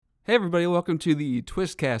Hey everybody, welcome to the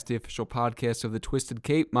Twistcast, the official podcast of the Twisted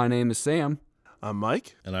Cape. My name is Sam. I'm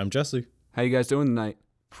Mike. And I'm Jesse. How you guys doing tonight?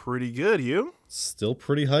 Pretty good, you? Still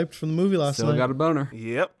pretty hyped from the movie last Still night. got a boner.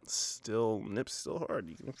 Yep. Nips still hard.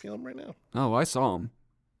 You can feel them right now. Oh, I saw him.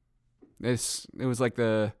 It was like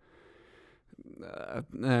the I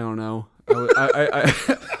don't know. I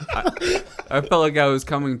felt like I was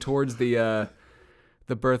coming towards the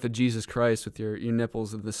birth of Jesus Christ with your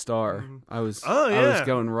nipples of the star. I was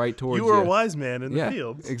going right towards you. You were a wise man in the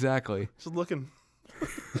fields. Exactly. Just looking.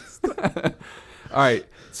 All right,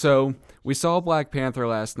 so we saw Black Panther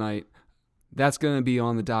last night. That's going to be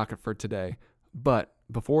on the docket for today. But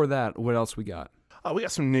before that, what else we got? We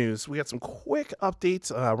got some news. We got some quick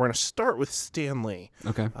updates. We're going to start with Stan Lee.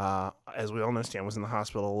 Okay. As we all know, Stan was in the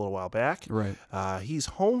hospital a little while back. Right. He's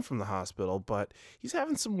home from the hospital, but he's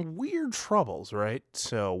having some weird troubles, right?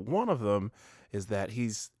 So one of them is that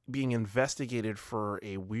he's being investigated for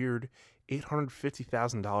a weird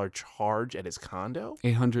 $850,000 charge at his condo.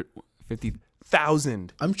 $850,000.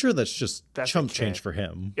 I'm sure that's just chump okay. change for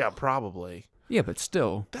him. Yeah, probably. Yeah, but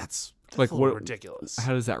still. That's like a little what, ridiculous.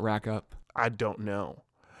 How does that rack up? I don't know.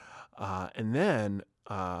 And then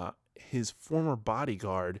his former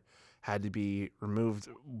bodyguard had to be removed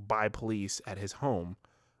by police at his home.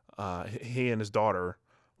 He and his daughter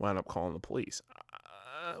wound up calling the police.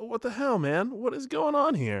 What the hell, man? What is going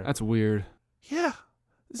on here? That's weird. Yeah.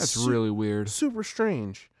 That's really weird. Super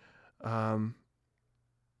strange. I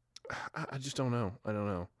just don't know. I don't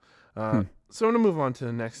know. So I'm going to move on to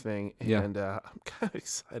the next thing. And I'm kind of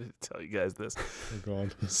excited to tell you guys this. Oh,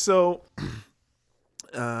 God. So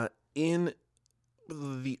in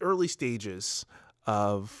the early stages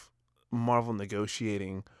of Marvel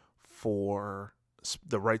negotiating for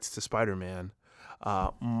the rights to Spider-Man,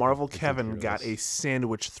 Marvel Kevin got a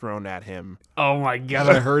sandwich thrown at him. Oh, my God.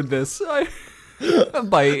 I heard this.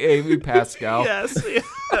 By Amy Pascal. Yes.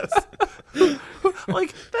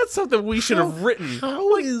 Like, that's something we should have written.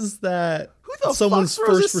 How is that Who the someone's fuck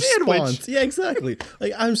throws first a sandwich? response? Yeah, exactly.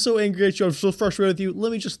 Like, I'm so angry at you. I'm so frustrated with you.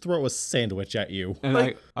 Let me just throw a sandwich at you. And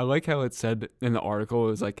I like how it said in the article,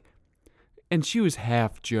 it was like, and she was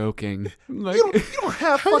half joking. Like, You don't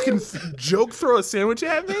have fucking throw a sandwich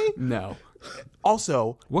at me? no.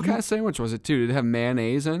 Also, What kind of sandwich was it, too? Did it have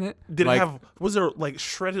mayonnaise in it? was there like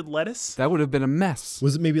shredded lettuce? That would have been a mess.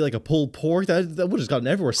 Was it maybe like a pulled pork? That would have just gotten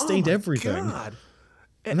everywhere, stained everything. God.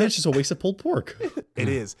 And then it's just a waste of pulled pork. It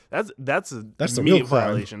is. That's a That's a immediate real crime.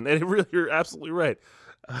 violation. And you're absolutely right.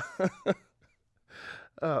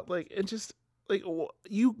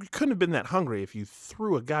 You couldn't have been that hungry if you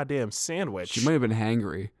threw a goddamn sandwich. She might have been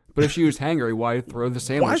hangry. But if she was hangry, why throw the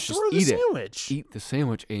sandwich? Why Just throw the eat sandwich? it. Eat the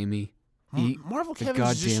sandwich, Amy. Eat Marvel the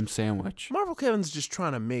Kevin's goddamn sandwich. Marvel Kevin's just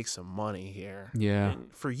trying to make some money here. Yeah.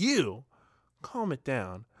 And for you, calm it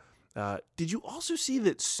down. Did you also see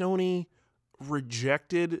that Sony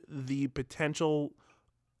rejected the potential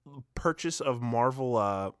purchase of Marvel,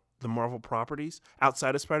 the Marvel properties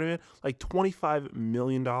outside of Spider-Man? Like $25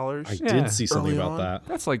 million. I Yeah. did see something Early about on. that.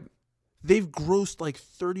 That's like, They've grossed like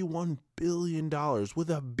 $31 billion with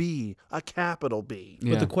a B, a capital B.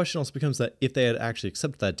 yeah. But the question also becomes that if they had actually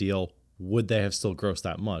accepted that deal, would they have still grossed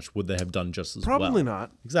that much? Would they have done just as well? Probably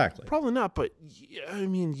not. Exactly. Probably not, but I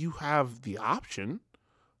mean, you have the option.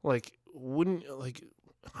 Like,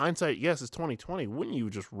 hindsight, yes, it's 2020. Wouldn't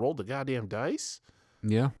you just roll the goddamn dice?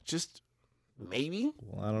 Yeah. Just maybe?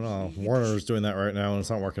 Well, I don't know. Warner's doing that right now, and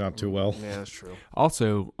it's not working out too well. Yeah, that's true.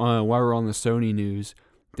 Also, while we're on the Sony news,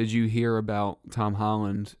 did you hear about Tom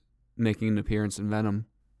Holland making an appearance in Venom?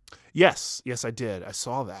 Yes, I did. I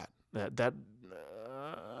saw that.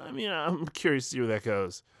 I mean, I'm curious to see where that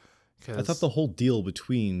goes. I thought the whole deal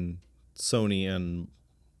between Sony and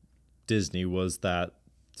Disney was that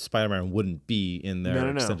Spider-Man wouldn't be in their No.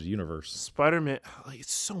 extended universe. Spider-Man,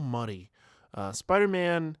 it's so muddy.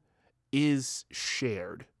 Spider-Man is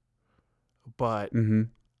shared, but Mm-hmm.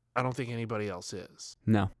 I don't think anybody else is.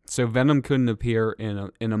 No. So Venom couldn't appear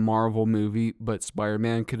in a Marvel movie, but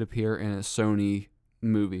Spider-Man could appear in a Sony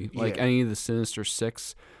movie, like Yeah. any of the Sinister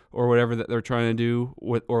Six or whatever that they're trying to do,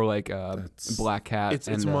 or like Black Cat.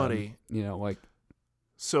 It's muddy. Like.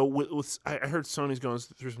 So I heard Sony's going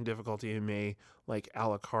through some difficulty and may like a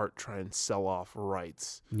la carte try and sell off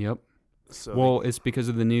rights. Yep. So Well, it's because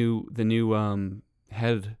of the new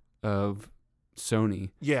head of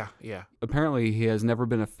Sony. yeah. Apparently, he has never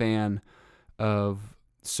been a fan of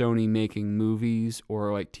Sony making movies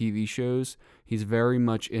or like TV shows. He's very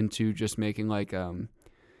much into just making like the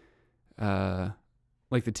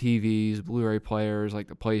TVs, Blu-ray players, like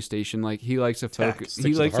the PlayStation. Like he likes to focus. Stick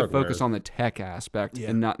He to the likes to focus hardware. on the tech aspect Yeah.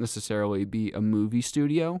 and not necessarily be a movie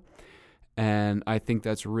studio. And I think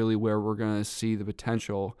that's really where we're going to see the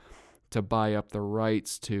potential to buy up the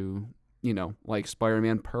rights to, like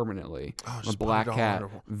Spider-Man permanently, Oh, or just Black put it all Cat,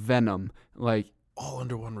 under, Venom, like all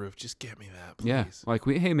under one roof. Just get me that, please. yeah, like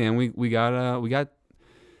we got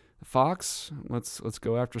Fox. Let's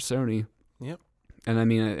go after Sony. Yep. And I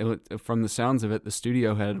mean, from the sounds of it, the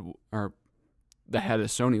studio head or the head of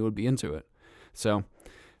Sony would be into it. So,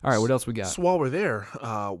 all right, what else we got? So while we're there,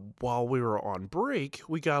 while we were on break,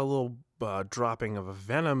 we got a little dropping of a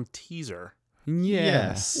Venom teaser. Yeah.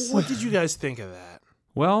 Yes. What did you guys think of that?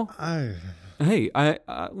 Well, I hey, I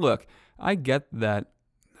look, I get that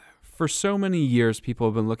for so many years people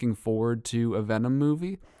have been looking forward to a Venom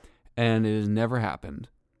movie, and it has never happened.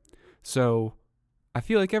 So I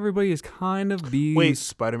feel like everybody is kind of Wait,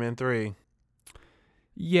 Spider-Man 3.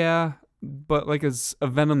 Yeah, but like it's a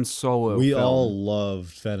Venom solo we film. all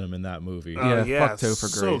loved Venom in that movie. Yeah, fuck Topher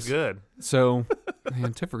so Grace. good. So,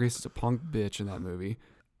 man, Topher Grace is a punk bitch in that movie.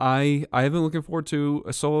 I have been looking forward to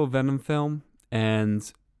a solo Venom film, and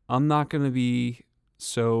I'm not going to be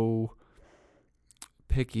so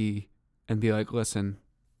picky and be like, listen,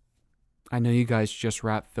 I know you guys just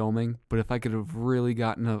wrapped filming, but if I could have really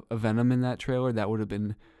gotten a Venom in that trailer, that would have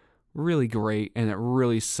been really great, and it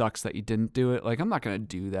really sucks that you didn't do it. Like, I'm not going to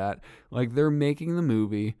do that. Like, they're making the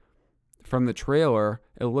movie. From the trailer,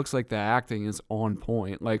 it looks like the acting is on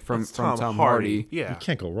point. Like, from That's Tom Hardy. Yeah. You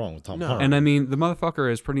can't go wrong with Tom No. Hardy. And I mean, the motherfucker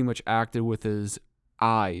has pretty much acted with his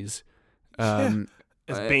eyes. As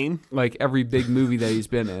uh, Bane. Like every big movie that he's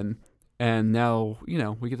been in. And now,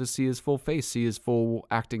 we get to see his full face, see his full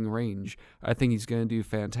acting range. I think he's going to do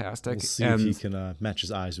fantastic. We'll see and, if he can match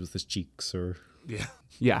his eyes with his cheeks or. Yeah.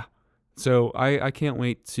 Yeah. So I can't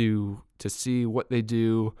wait to see what they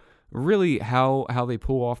do. Really, how they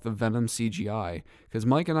pull off the Venom CGI. Because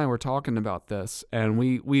Mike and I were talking about this, and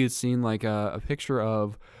we had seen like a picture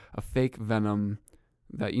of a fake Venom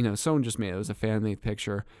that someone just made. It was a fan made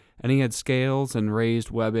picture, and he had scales and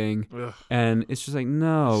raised webbing, Ugh. and it's just like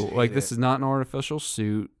no, Hate like this it. is not an artificial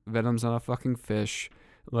suit. Venom's not a fucking fish.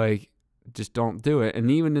 Like, just don't do it. And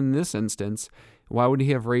even in this instance, why would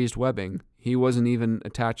he have raised webbing? He wasn't even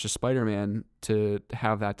attached to Spider-Man to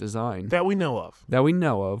have that design That we know of. that we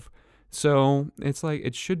know of. So it's like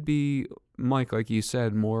it should be, Mike, like you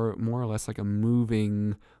said, more or less like a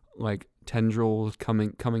moving, like tendrils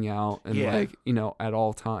coming out and Yeah. like at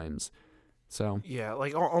all times. So Yeah,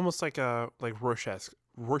 like almost like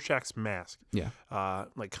Rorschach's mask. yeah,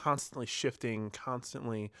 Like constantly shifting,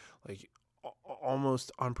 constantly like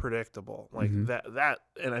almost unpredictable. Like Mhm. that,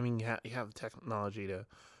 and I mean you have the technology to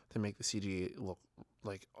make the CG look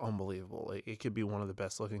like unbelievable. Like, it could be one of the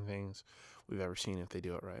best looking things we've ever seen if they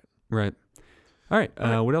do it right. right. All right. All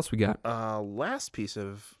right. What else we got? Last piece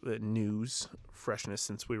of news, freshness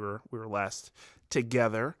since we were last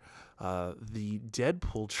together, the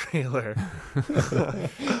Deadpool trailer.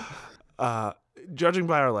 Judging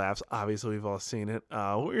by our laughs, obviously we've all seen it. What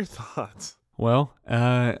are your thoughts? Well,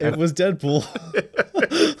 It was Deadpool.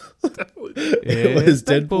 it It's was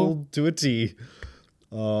Deadpool. Deadpool to a T.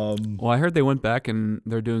 well, I heard they went back and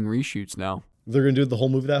they're doing reshoots now. They're gonna do the whole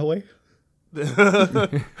movie that way.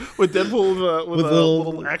 With Deadpool with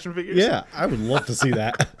little action figures? Yeah, I would love to see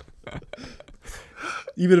that.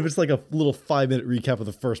 Even if it's like a little 5-minute recap of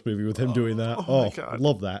the first movie with him doing that. oh my God.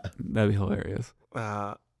 love that. That'd be hilarious.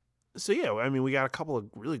 So yeah, I mean, we got a couple of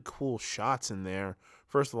really cool shots in there.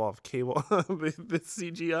 First of all, Cable, the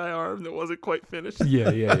CGI arm that wasn't quite finished.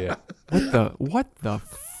 Yeah. What the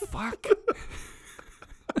fuck?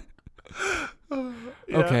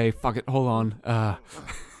 Yeah. Okay, fuck it. Hold on.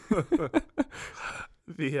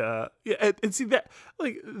 And see that,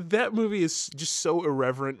 like, that movie is just so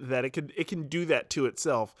irreverent that it can do that to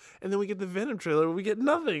itself. And then we get the Venom trailer, where we get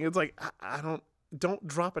nothing. It's like I don't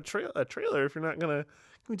drop a trailer if you're not gonna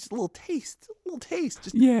give me just a little taste,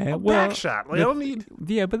 just Yeah, a well, back shot. Like, I don't need.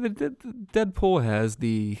 Yeah, but the Deadpool has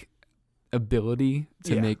the ability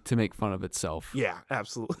to Yeah. make fun of itself. Yeah,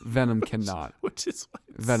 absolutely. Venom cannot. Which is why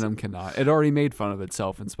it's Venom cannot. It already made fun of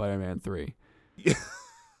itself in Spider-Man 3.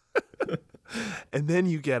 And then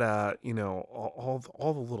you get all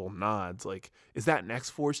the little nods. Like, is that an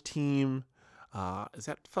X-Force team? Is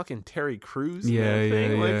that fucking Terry Crews? in Yeah, that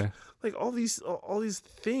thing? yeah. Like all these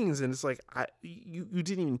things, and it's like you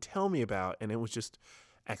didn't even tell me about, and it was just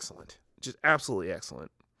excellent, just absolutely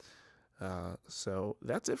excellent. So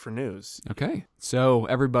that's it for news. Okay. So,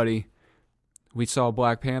 everybody, we saw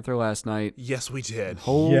Black Panther last night. Yes, we did.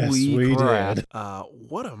 Holy we crap. did.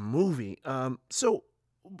 What a movie. So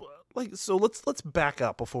let's back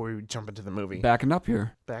up before we jump into the movie. Backing up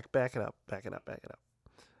here. Back it up.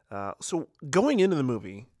 So going into the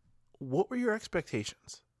movie, what were your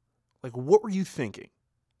expectations? Like, what were you thinking?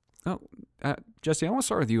 Oh, Jesse, I want to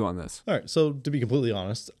start with you on this. All right, so to be completely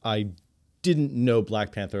honest, I didn't know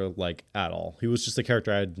Black Panther like at all. He was just a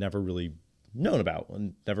character I had never really known about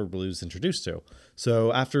and never really was introduced to.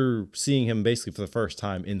 So after seeing him basically for the first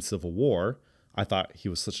time in Civil War, I thought he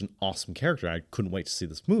was such an awesome character. I couldn't wait to see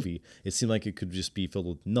this movie. It seemed like it could just be filled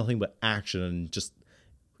with nothing but action and just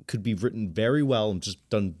could be written very well and just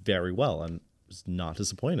done very well, and was not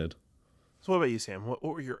disappointed. So what about you, Sam? What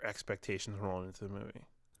were your expectations rolling into the movie?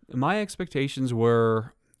 My expectations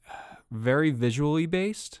were very visually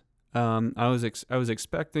based. I was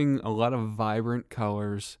expecting a lot of vibrant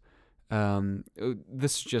colors.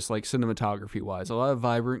 This is just like cinematography wise, a lot of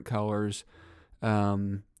vibrant colors, a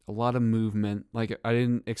lot of movement. Like, I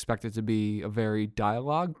didn't expect it to be a very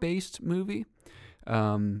dialogue based movie.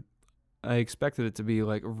 I expected it to be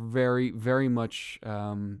like very, very much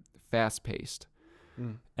fast paced,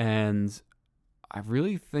 and I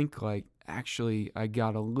really think like actually I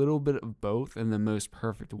got a little bit of both in the most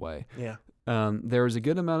perfect way. Yeah. There was a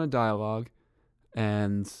good amount of dialogue,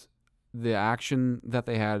 and the action that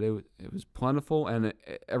they had, it was plentiful, and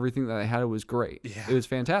everything that they had, it was great. Yeah. It was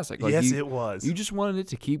fantastic. Like, Yes, it was. You just wanted it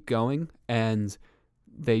to keep going, and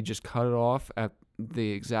they just cut it off at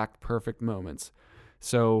the exact perfect moments.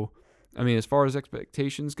 So, I mean, as far as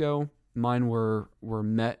expectations go, mine were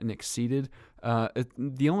met and exceeded.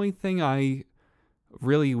 The only thing I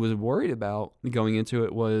really was worried about going into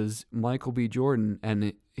it was Michael B. Jordan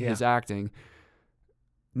and his acting,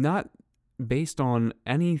 not based on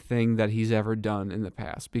anything that he's ever done in the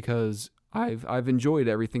past, because I've enjoyed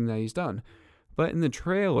everything that he's done, but in the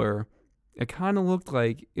trailer it kind of looked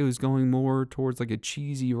like it was going more towards like a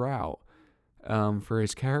cheesy route for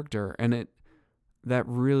his character, and that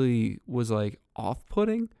really was like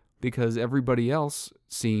off-putting, because everybody else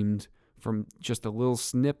seemed, from just the little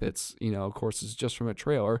snippets, of course it's just from a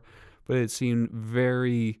trailer, but it seemed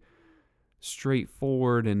very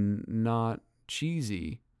straightforward and not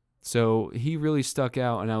cheesy. So he really stuck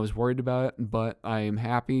out, and I was worried about it, but I am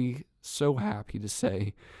happy, so happy to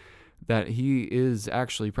say that he is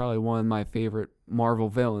actually probably one of my favorite Marvel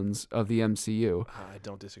villains of the MCU. I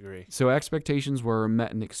don't disagree. So expectations were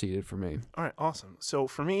met and exceeded for me. All right, awesome. So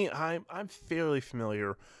for me, I'm fairly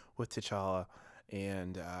familiar with T'Challa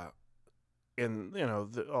and a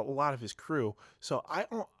lot of his crew. So I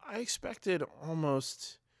expected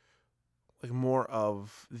almost like more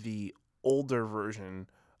of the older version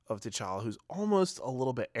of T'Challa, who's almost a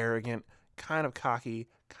little bit arrogant, kind of cocky,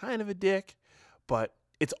 kind of a dick, but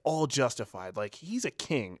it's all justified. Like, he's a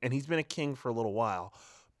king, and he's been a king for a little while,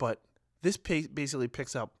 but this basically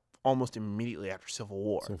picks up almost immediately after Civil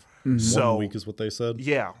War. So 1 week is what they said.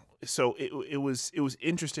 Yeah. So it was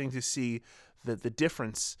interesting to see the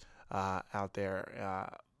difference out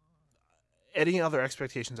there. Any other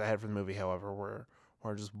expectations I had for the movie, however, were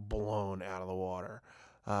just blown out of the water.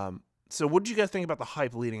 So what did you guys think about the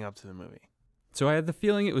hype leading up to the movie? So I had the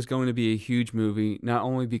feeling it was going to be a huge movie, not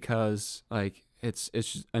only because like it's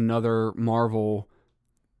another Marvel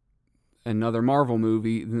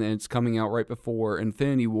movie, and it's coming out right before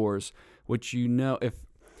Infinity Wars, which,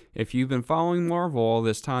 if you've been following Marvel all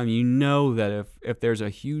this time, you know that if there's a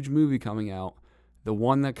huge movie coming out, the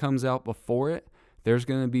one that comes out before it, there's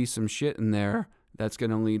going to be some shit in there that's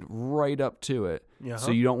going to lead right up to it. Uh-huh.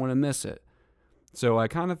 So you don't want to miss it. So I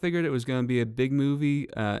kind of figured it was going to be a big movie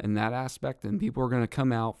in that aspect, and people were going to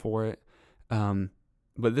come out for it.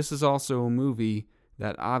 But this is also a movie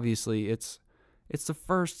that obviously it's the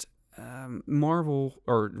first Marvel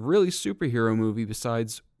or really superhero movie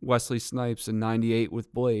besides Wesley Snipes in '98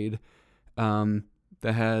 with Blade that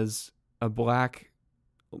has a black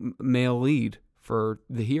male lead for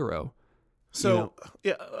the hero. So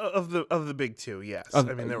of the big two, yes. Of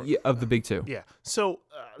the big two. Yeah. So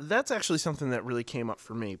that's actually something that really came up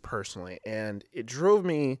for me personally, and it drove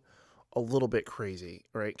me a little bit crazy,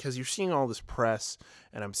 right? Because you're seeing all this press,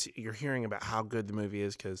 and you're hearing about how good the movie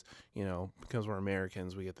is, because we're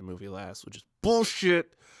Americans, we get the movie last, which is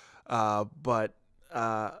bullshit. But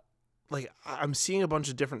like, I'm seeing a bunch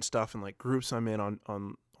of different stuff in like groups I'm in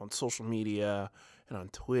on social media and on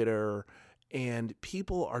Twitter. And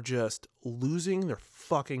people are just losing their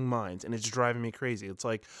fucking minds, and it's driving me crazy. It's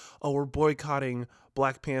like, oh, we're boycotting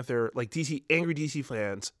Black Panther, like angry DC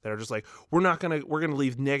fans that are just like, we're gonna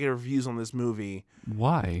leave negative reviews on this movie.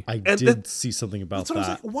 Why? I did see something about that. I was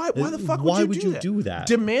like, why the fuck would you do that?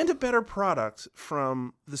 Demand a better product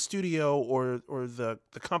from the studio or the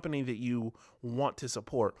company that you want to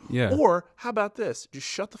support. Yeah. Or how about this? Just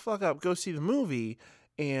shut the fuck up, go see the movie,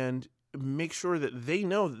 and make sure that they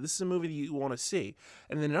know that this is a movie that you want to see.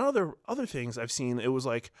 And then other things I've seen, it was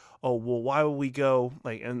like, oh, well, why would we go,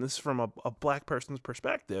 like, and this is from a black person's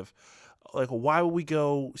perspective, like, why would we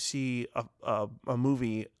go see a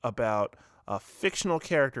movie about a fictional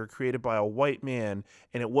character created by a white man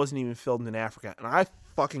and it wasn't even filmed in Africa? And I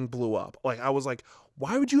fucking blew up. Like, I was like,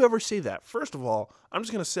 why would you ever say that? First of all, I'm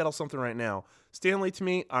just going to settle something right now. Stan Lee, to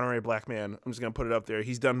me, honorary black man. I'm just going to put it up there.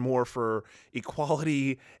 He's done more for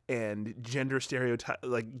equality and gender stereotype,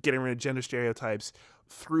 like getting rid of gender stereotypes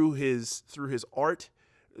through his art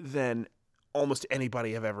than almost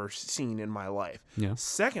anybody I've ever seen in my life. Yeah.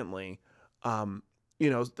 Secondly, you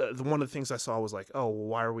know, one of the things I saw was like, oh, well,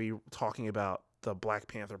 why are we talking about the Black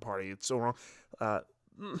Panther Party? It's so wrong.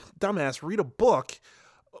 Dumbass, read a book.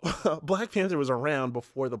 Black Panther was around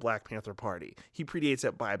before the Black Panther Party. He predates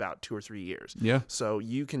it by about 2 or 3 years. Yeah. So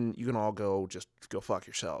you can all go fuck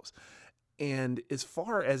yourselves. And as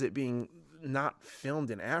far as it being not filmed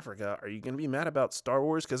in Africa, are you going to be mad about Star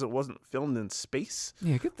Wars because it wasn't filmed in space?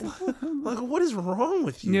 Yeah, get the Like, what is wrong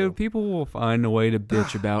with you? You know, people will find a way to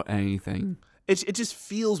bitch about anything. It just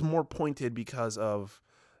feels more pointed because of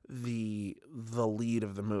the lead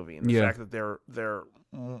of the movie and the fact that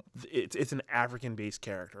it's an African-based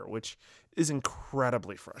character, which is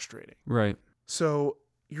incredibly frustrating. Right. So,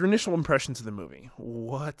 your initial impressions of the movie,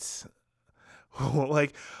 what?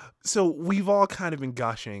 Like, so we've all kind of been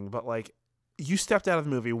gushing, but like, you stepped out of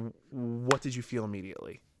the movie. What did you feel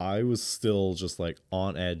immediately? I was still just like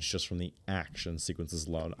on edge just from the action sequences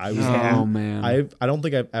alone. I was Oh man. I don't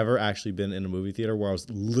think I've ever actually been in a movie theater where I was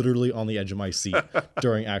literally on the edge of my seat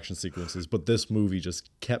during action sequences, but this movie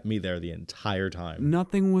just kept me there the entire time.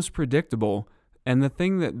 Nothing was predictable. And the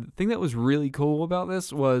thing that was really cool about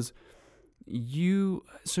this was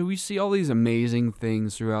so we see all these amazing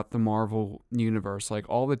things throughout the Marvel universe, like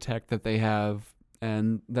all the tech that they have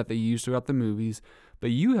and that they use throughout the movies,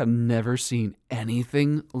 but you have never seen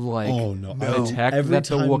anything like the tech that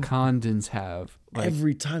the Wakandans have. Like,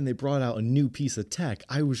 every time they brought out a new piece of tech,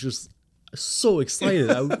 I was just so excited.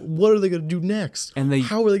 What are they going to do next? And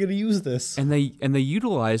how are they going to use this? And they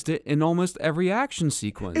utilized it in almost every action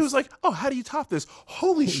sequence. It was like, oh, how do you top this?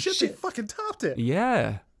 Holy shit, they fucking topped it.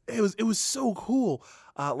 Yeah. It was so cool.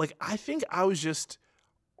 Like, I think I was just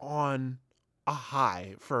on a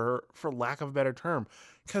high, for lack of a better term,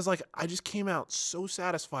 because like I just came out so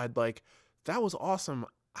satisfied. Like, that was awesome.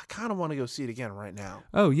 I kind of want to go see it again right now.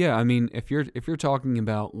 Oh yeah, I mean, if you're talking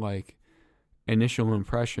about like initial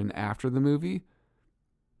impression after the movie,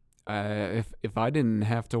 if I didn't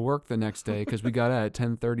have to work the next day because we got out at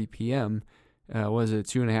 10:30 p.m. Was it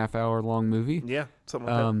a 2.5 hour long movie? Yeah,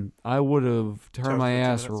 something like that. I would have turned my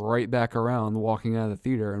ass 15 minutes. right back around walking out of the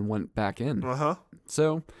theater and went back in.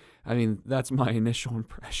 So, I mean, that's my initial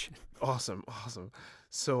impression. Awesome.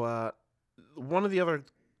 So, one of the other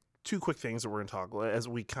two quick things that we're going to talk about as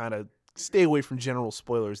we kind of stay away from general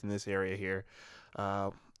spoilers in this area here.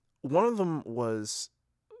 One of them was,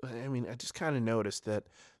 I mean, I just kind of noticed that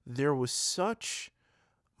there was such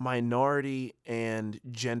minority and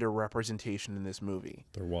gender representation in this movie.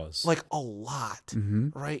 There was. Like, a lot,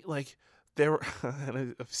 right? Like, there were,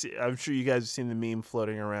 I'm sure you guys have seen the meme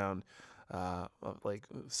floating around, like,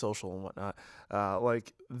 social and whatnot.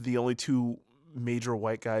 Like, the only two major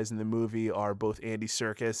white guys in the movie are both Andy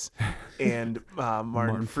Serkis and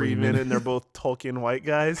Martin Freeman, and they're both Tolkien white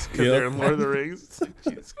guys because they're in Lord of the Rings.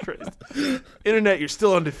 Jesus Christ. Internet, you're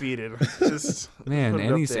still undefeated. Just Man, put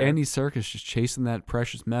it up there. Andy Serkis just chasing that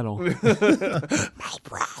precious metal. My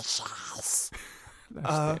precious. That's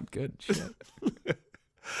damn good shit.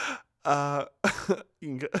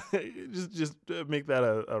 You can just make that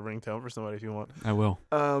a ringtone for somebody if you want. I will.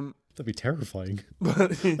 That'd be terrifying.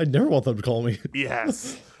 But I'd never want them to call me.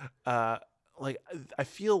 yes. Like, I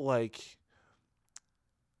feel like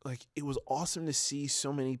it was awesome to see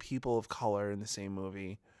so many people of color in the same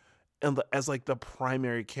movie and as like the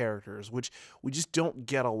primary characters, which we just don't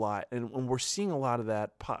get a lot. And we're seeing a lot of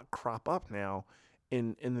that crop up now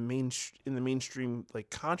in the mainstream like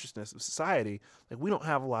consciousness of society. Like, we don't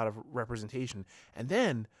have a lot of representation. And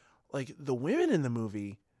then like the women in the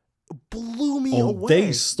movie blew me away.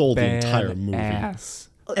 They stole the entire movie. Ass.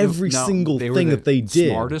 Every single thing that they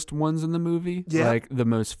did. Smartest ones in the movie. Yeah. Like the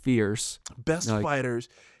most fierce. Best fighters,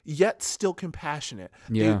 yet still compassionate.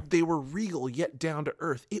 Yeah. They were regal, yet down to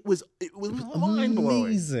earth. It was mind blowing.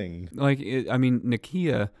 Amazing. Like,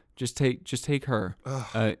 Nakia, just take her.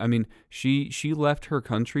 I mean, she left her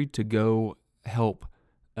country to go help,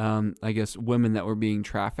 I guess, women that were being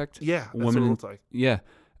trafficked. Yeah, that's women, what it looked like. Yeah.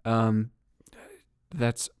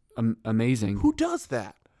 That's amazing. Who does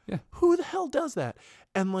that? Yeah. Who the hell does that?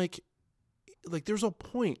 And like there's a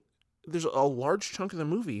point there's a large chunk of the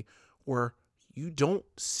movie where you don't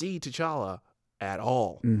see T'Challa at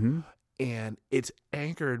all. Mm-hmm. And it's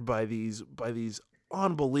anchored by these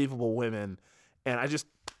unbelievable women. And I'm just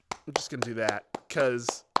going to do that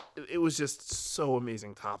because it was just so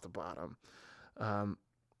amazing top to bottom.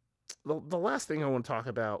 The last thing I want to talk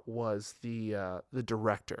about was the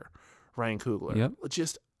director, Ryan Coogler. Yep.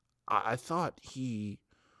 I thought he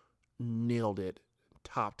nailed it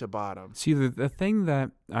top to bottom. See, the thing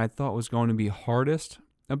that I thought was going to be hardest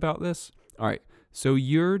about this. All right, so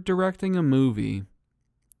you're directing a movie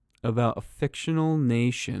about a fictional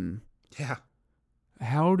nation. Yeah.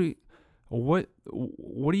 What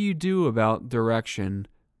do you do about direction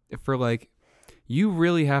for, like, you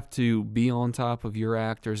really have to be on top of your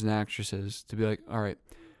actors and actresses to be like, all right,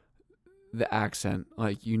 the accent,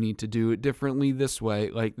 like, you need to do it differently this way.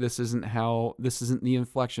 Like, this isn't the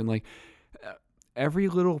inflection. Like, every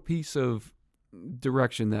little piece of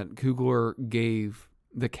direction that Coogler gave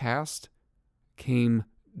the cast came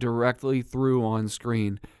directly through on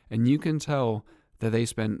screen. And you can tell that they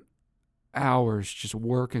spent hours just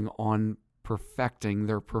working on perfecting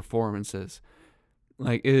their performances.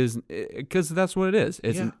 Like, it is, because that's what it is.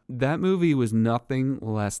 That movie was nothing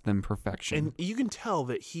less than perfection. And you can tell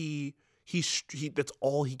that he that's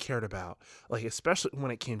all he cared about. Like, especially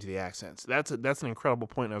when it came to the accents. That's an incredible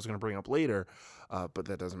point I was going to bring up later, but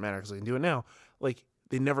that doesn't matter because I can do it now. Like,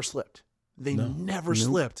 they never slipped. They never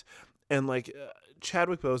slipped. And like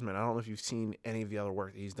Chadwick Boseman, I don't know if you've seen any of the other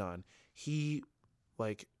work that he's done. He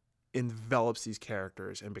like envelops these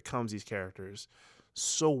characters and becomes these characters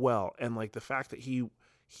so well. And like the fact that he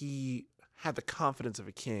had the confidence of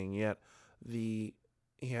a king, yet he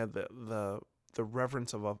had the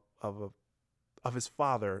reverence of his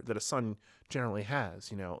father that a son generally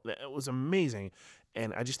has. You know, it was amazing.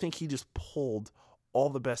 And I just think he just pulled all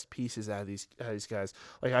the best pieces out of these guys.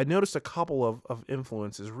 Like, I noticed a couple of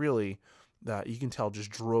influences really that you can tell just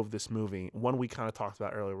drove this movie. One we kind of talked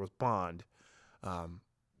about earlier was Bond,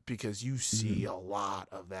 because you see a lot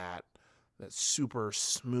of that super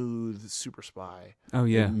smooth super spy. Oh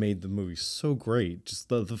yeah, it made the movie so great. Just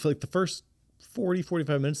the first 40-45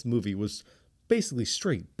 minutes of the movie was basically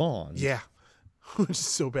straight Bond. Yeah, which is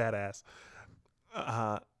so badass.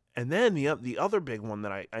 And then the other big one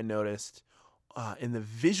that I noticed in the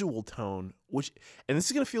visual tone, and this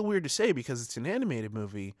is gonna feel weird to say because it's an animated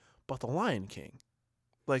movie, but The Lion King.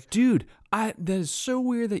 Like, dude, that is so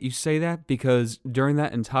weird that you say that, because during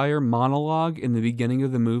that entire monologue in the beginning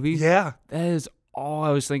of the movie, yeah, that is all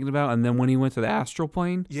I was thinking about. And then when he went to the astral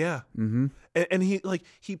plane, yeah, mm-hmm. and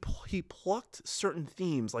he plucked certain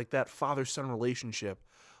themes like that father-son relationship.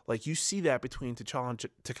 Like, you see that between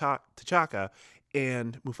T'Chaka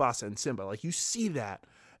and Mufasa and Simba. Like, you see that.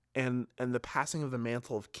 And the passing of the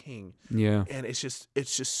mantle of king. Yeah. And it's just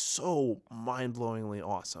so mind-blowingly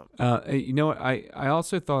awesome. You know what? I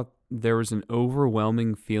also thought there was an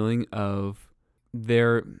overwhelming feeling of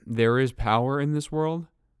there is power in this world,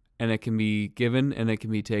 and it can be given and it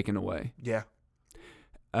can be taken away. Yeah.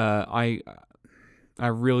 I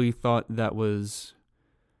really thought that was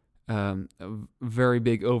a very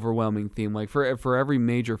big, overwhelming theme. Like, for every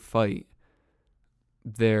major fight,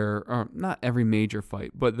 there are not every major fight,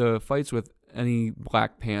 but the fights with any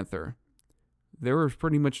Black Panther, there was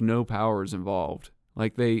pretty much no powers involved.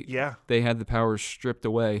 Like, they had the powers stripped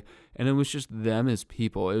away, and it was just them as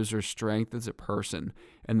people. It was their strength as a person,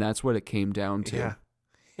 and that's what it came down to.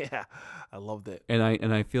 Yeah, I loved it. And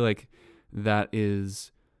I feel like that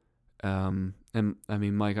is, and I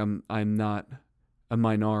mean, Mike, I'm not a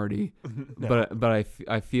minority, No. but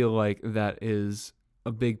I feel like that is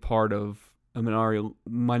a big part of a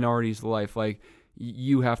minority's life. Like,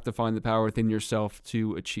 you have to find the power within yourself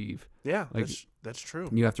to achieve. Yeah, like, that's true.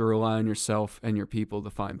 You have to rely on yourself and your people to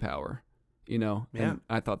find power, you know? Yeah. And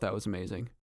I thought that was amazing.